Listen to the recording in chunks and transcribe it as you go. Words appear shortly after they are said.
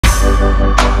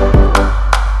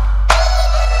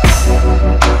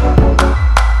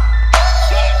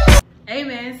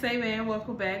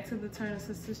Welcome back to the Turner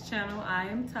Sisters channel. I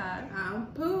am Todd. I'm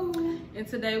Pooh. And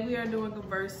today we are doing a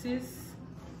versus.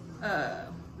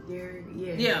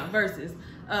 Versus.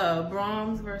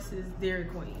 Braums versus Dairy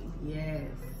Queen. Yes.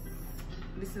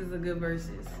 This is a good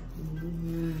versus.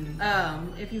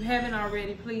 If you haven't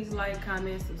already, please like,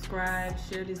 comment, subscribe,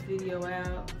 share this video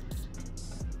out.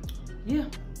 Yeah.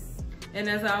 And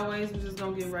as always, we're just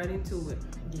gonna get right into it.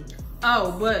 Yeah.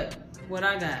 Oh, but what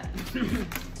I got.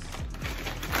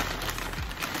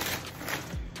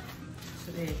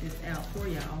 Should have this out for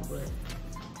y'all, but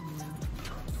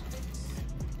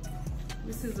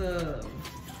this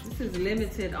is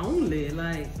limited only.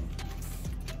 Like,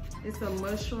 it's a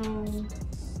mushroom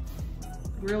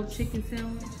grilled chicken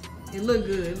sandwich. It looked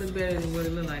good. It looked better than what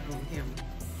it looked like on camera.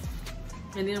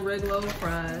 And then regular old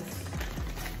fries.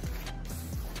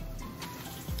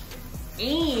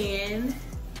 And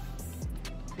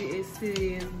it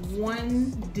says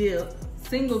one dip,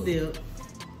 single dip,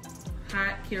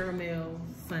 hot caramel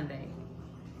sundae.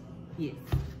 Yes.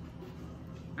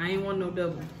 I ain't want no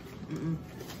double.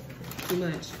 Too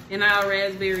much. And our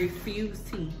raspberry fused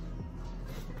tea.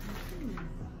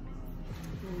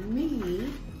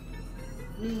 Me,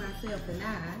 myself, and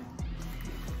I,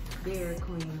 Dairy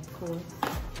Queen, of course.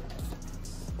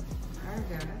 I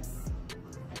got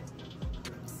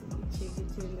chicken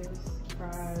tenders,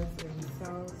 fries, and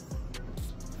sauce.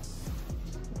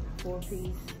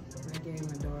 4-piece. I gave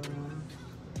my daughter one.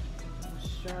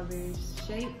 Strawberry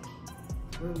shake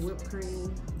with whipped cream.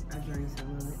 I drank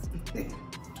some of it.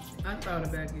 I thought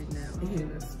about getting that one.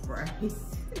 And a Sprite.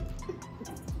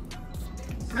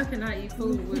 I cannot eat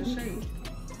food with a shake.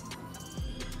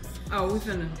 Oh, we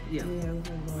finna, yeah. Yeah, we're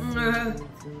gonna go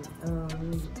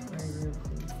real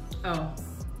quick. Oh.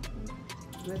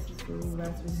 Bless this food,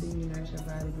 bless receive, nourish your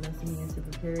body, bless me into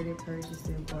prepare it, purchase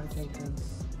it, partake of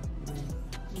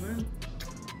it.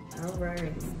 All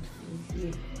right.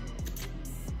 Yeah.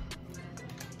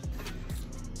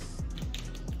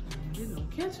 You know,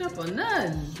 ketchup or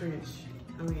nothing. Fresh.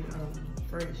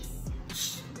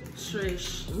 Fresh.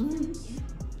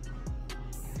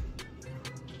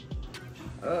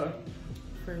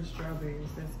 Fresh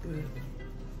strawberries, that's good.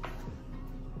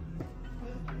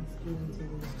 Let's get into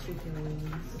these chicken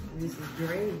wings. This is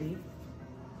gravy.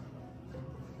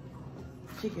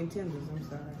 Chicken tenders, I'm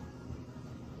sorry.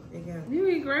 They got. You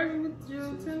eat gravy with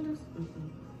your tenders?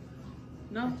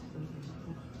 No?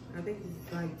 I think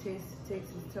it's like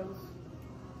Texas toast.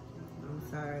 I'm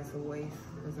sorry, it's a waste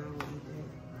because I don't eat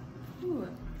that. Ooh,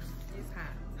 it's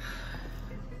hot.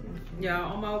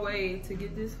 Y'all, on my way to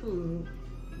get this food,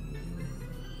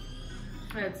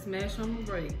 I had to smash on the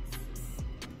brakes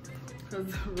because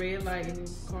the red light in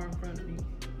the car in front of me.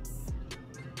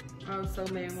 I was so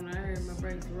mad when I heard my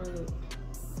brakes rub.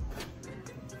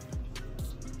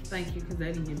 Thank you, because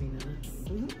they didn't give me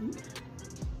none.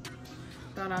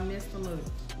 Thought I messed them up.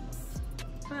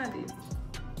 But I did.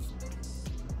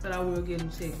 But I will get them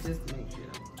checked just to make sure.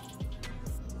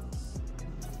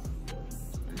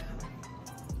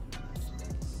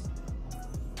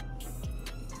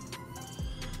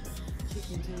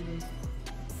 Chicken tenders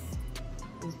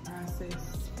is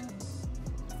processed.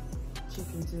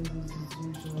 Chicken tenders is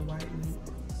usual white meat.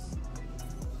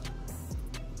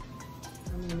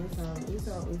 I mean, it's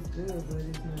good, but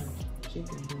it's not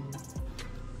chicken tenders.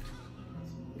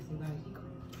 It's like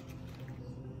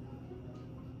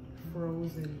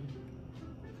frozen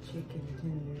chicken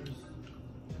tenders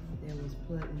that was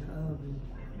put in the oven.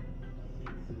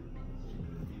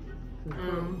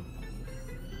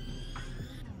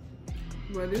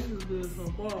 Well, this is good so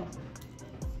far.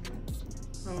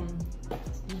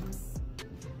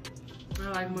 I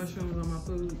like mushrooms on my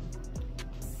food.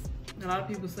 A lot of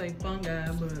people say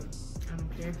fungi, but I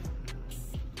don't care.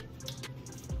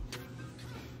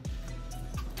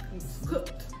 It's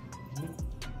cooked.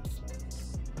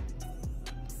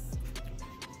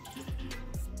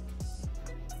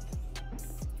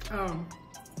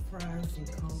 Fries and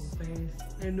cold fast.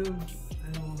 And I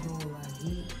don't hold like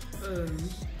heat.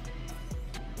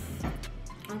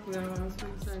 I forgot what I was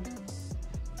going to say.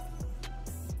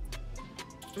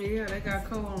 Yeah, they got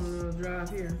cold on the drive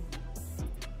here.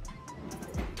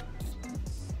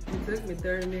 It took me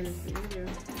 30 minutes to get here.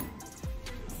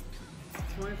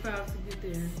 25 to get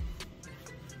there.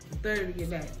 30 to get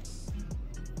back.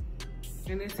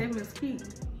 And they said mesquite.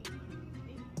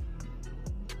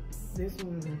 This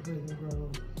one is gonna put in the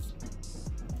roll.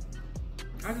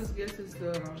 I just guess it's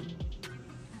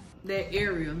that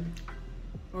area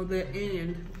or that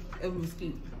end of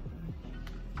mesquite.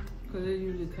 Because it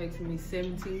usually takes me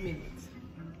 17 minutes.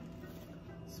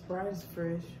 Sprite is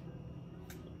fresh.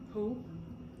 Who?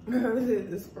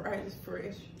 The Sprite is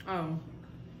fresh. Oh.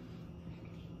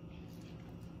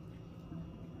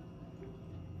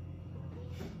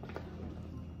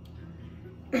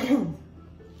 And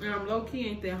I'm low-key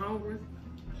ain't that hungry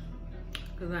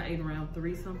because I ate around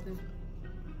 3 something.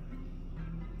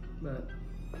 But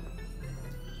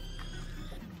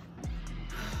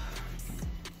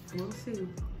we'll see.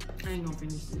 I ain't gonna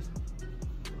finish this.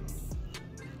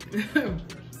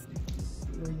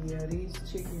 But yeah, these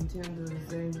chicken tenders,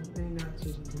 they not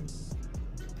chicken tenders.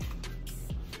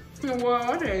 What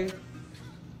are they?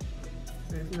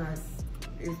 It's not,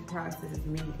 it's processed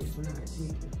meat, it's not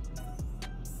chicken.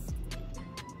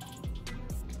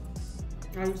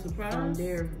 Are you surprised? From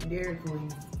Dairy Queen.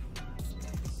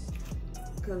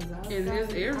 Cause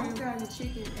I've gotten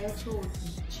chicken, actual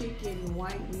chicken,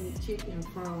 white meat chicken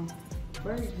from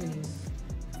Burger King.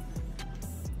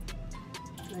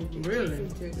 Like the really?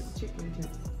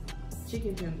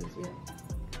 Chicken tenders, yeah.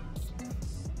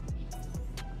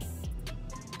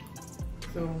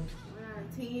 So 1 out of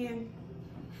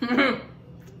 10.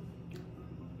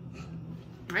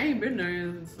 I ain't been there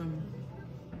in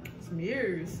some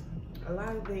years. A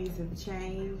lot of things have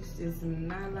changed. It's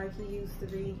not like it used to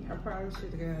be. I probably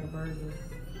should have got a burger,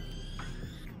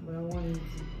 but I wanted to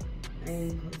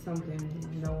aim for something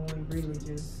no one really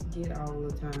just get all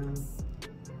the time.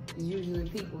 Usually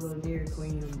people of Dairy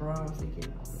Queen and Braums, they get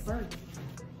burgers.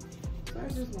 So I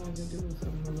just wanted to do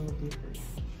something a little different.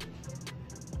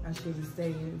 I should have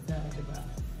stayed inside the box.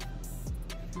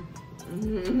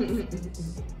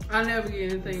 I never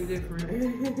get anything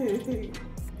different.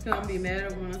 So I'll be mad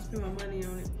at when I spend my money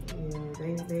on it. Yeah,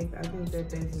 I think that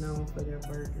they're known for their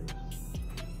burgers.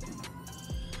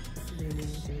 Than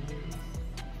anything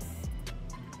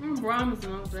else. Braums is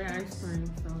known for their ice cream,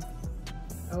 so.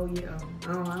 Oh yeah.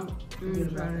 Oh, I'm forget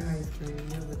about the ice cream.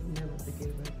 Never forget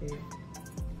about that.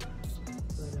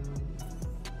 But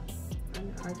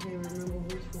I can't remember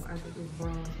which one. I think it's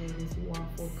Braums had this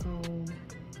waffle cone,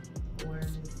 or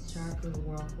this chocolate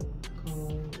waffle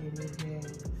cone, and it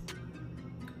has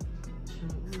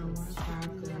chunks of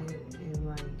chocolate and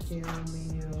like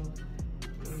caramel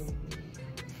and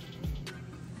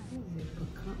what is it?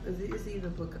 Pecan? It's either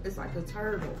pecan. It's like a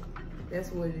turtle. That's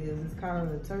what it is. It's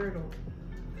called a turtle.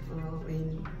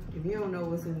 And if you don't know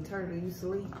what's in turtle, you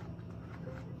sleep.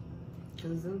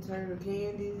 Cause them turtle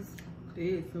candies,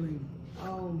 dead sleep.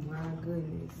 Oh my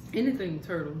goodness. Anything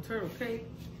turtle cake, turtle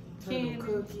candy,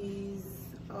 cookies.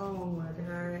 Oh my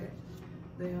God.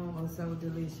 They are so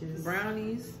delicious.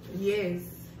 Brownies. Yes.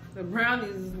 The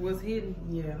brownies was hidden.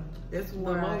 Yeah. That's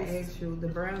where the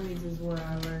brownies is where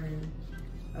I learned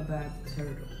about the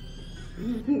turtle.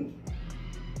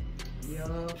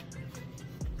 Yup.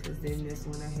 Cause then that's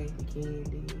when I hate the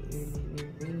candy and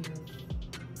everything else.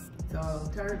 So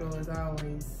turtle is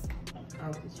always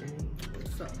off the chain.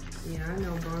 So yeah, I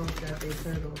know Braums got their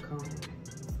turtle cone.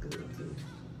 It's good too.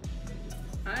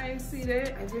 I ain't see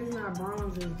that. If it's not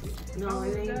Braums, no,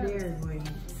 it ain't Dairy Queen.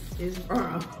 It's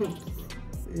Braums.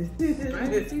 I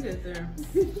didn't see that there.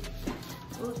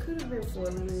 Well, it could have been for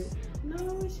a limited. No,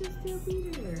 it should still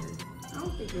be there. I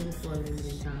don't think it was for a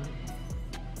limited time.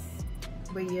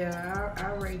 But yeah,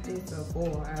 I rate this a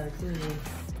 4 out of 10.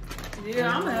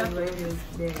 Yeah, I'm gonna have to rate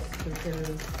that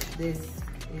because this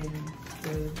and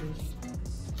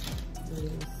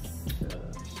the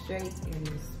shake and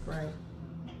the Sprite,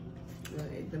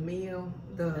 the meal,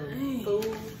 the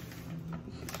food.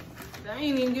 They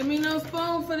ain't even give me no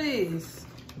spoon for this.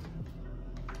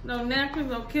 No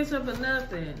napkins, no ketchup or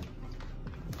nothing.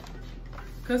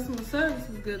 Customer service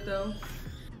is good though.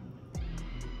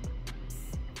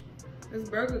 This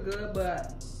burger good,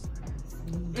 but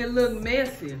it look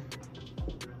messy.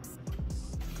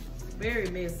 Very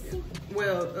messy.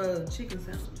 Well, chicken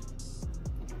sandwich.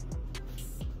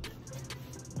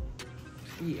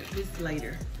 Yeah, this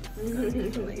later.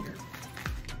 Later.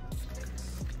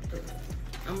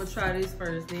 I'm gonna try this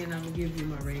first, then I'm gonna give you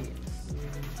my rating.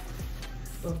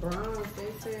 But Braums,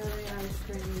 they sell their ice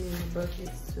cream in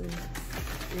buckets too,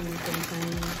 in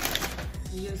containers.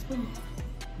 You get a spoon?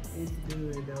 It's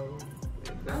good though.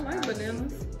 I like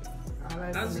bananas.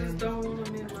 I just don't want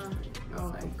them in my. I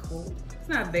like cold. It's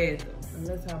not bad though.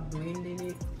 Unless I'm blending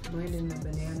the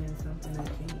banana in something I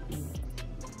can't eat.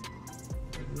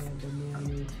 Yeah,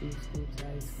 banana, 2 scoops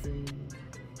ice cream,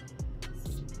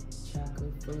 some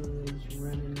chocolate fudge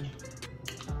running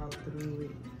all through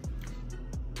it,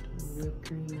 whipped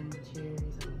cream,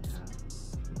 cherries on top.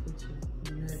 You put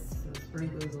your nuts or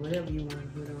sprinkles or whatever you want to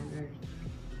put on there.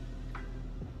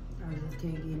 I just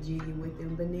can't get jiggy with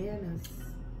them bananas.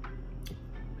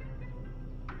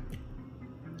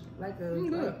 Like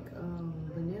banana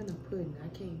pudding. I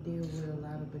can't deal with a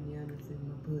lot of bananas in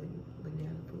my pudding.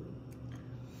 Banana pudding.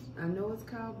 I know it's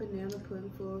called banana pudding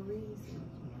for a reason,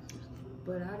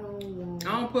 but I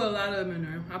don't put a lot of them in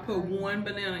there. I put one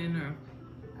banana in there.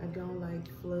 I don't like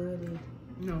flooded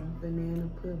No. banana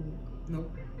pudding.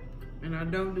 Nope. And I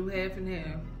don't do half and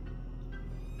half.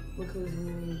 Because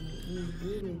when you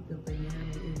eat it, the banana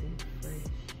isn't fresh.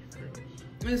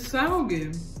 It's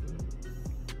soggy. So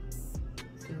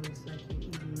it's like you're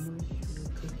eating mush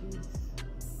with cookies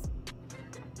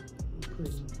and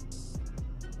pudding.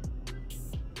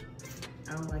 I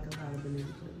don't like a lot of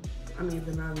banana pudding. I mean,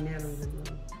 the bananas in the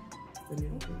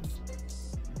banana pudding.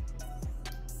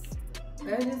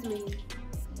 That's just me.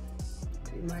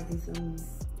 It might be some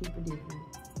people different.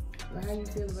 But how you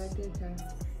feel about that, Ty?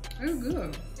 It's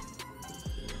good.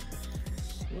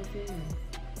 What's in there?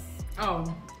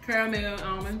 Oh, caramel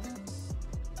almonds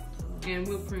and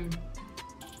whipped cream.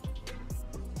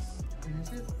 And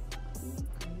that's it.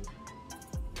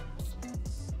 Okay.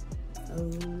 Oh,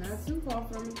 not too far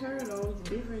from a turtle. It's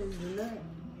different than that.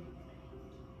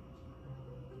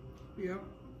 Yeah.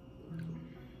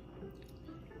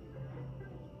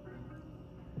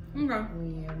 Okay. When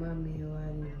you had my meal, I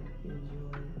didn't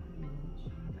enjoy it much.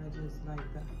 I just like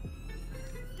the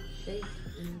shake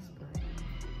and the Sprite.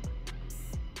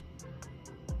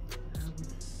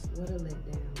 What a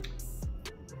letdown.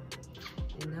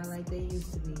 And not like they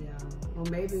used to be, y'all. Or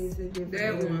maybe it's in different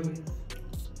areas.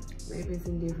 Maybe it's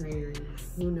in different areas.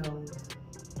 Who knows?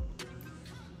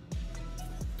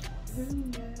 Who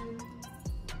knows?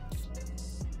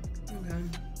 Okay.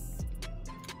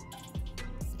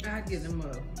 I'd get them a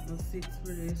 6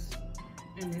 for this.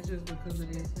 And it's just because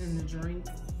of this. And the drink.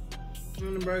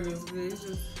 And the burgers. It's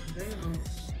just,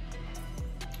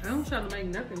 I don't try to make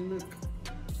nothing look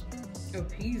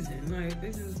appeasing. Like,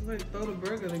 they just like throw the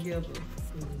burger together.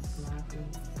 It's sloppy.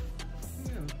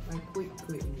 Yeah. Like quick.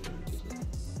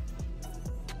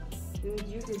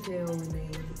 You can tell when they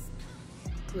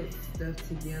put stuff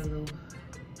together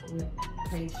with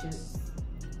patience.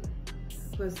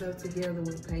 Put stuff together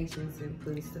with patience and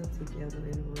put stuff together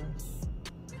in a rush.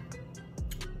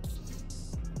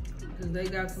 Because they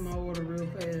got to my order real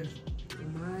fast.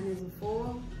 And mine is a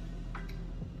 4.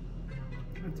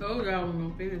 I told y'all I was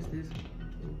gonna finish this.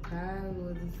 And Kyle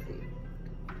was a 6.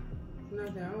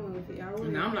 Nothing, I don't know.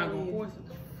 And I'm not gonna force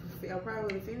it. I probably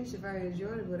would have finished if I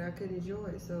enjoyed it, but I couldn't enjoy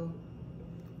it, so.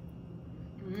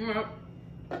 Yep.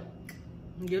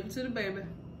 Give it to the baby.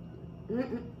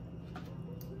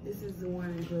 This is the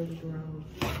one in Braums,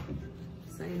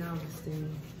 St.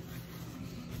 Augustine.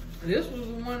 This was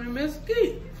the one in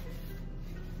Mesquite.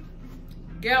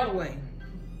 Galloway.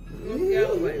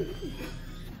 Galloway.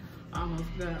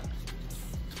 Almost got.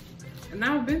 And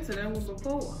I've been to that one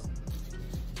before.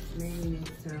 Maybe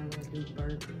next time I'll do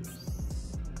burgers.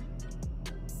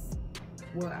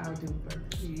 Well, I'll do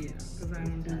burgers. Yeah, because I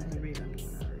don't do the burrito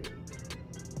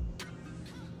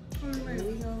one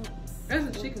already. That's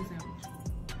a chicken sandwich.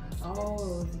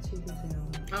 Oh, it's a chicken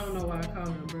sandwich. I don't know why I call it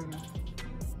a burger.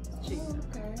 Chicken.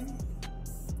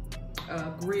 Oh,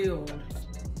 okay. Grilled.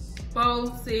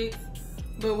 4, 6,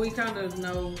 but we kind of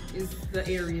know it's the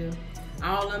area.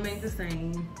 All of them ain't the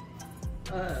same.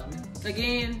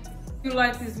 Again, if you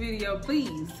like this video,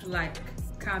 please like,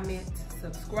 comment,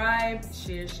 subscribe,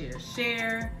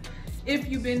 share. If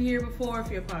you've been here before, if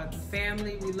you're a part of the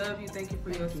family, we love you. Thank you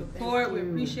for your support. We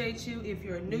appreciate you. If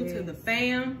you're new to the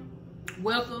fam,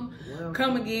 welcome.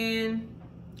 Come again.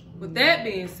 With that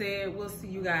being said, we'll see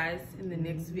you guys in the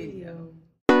next video.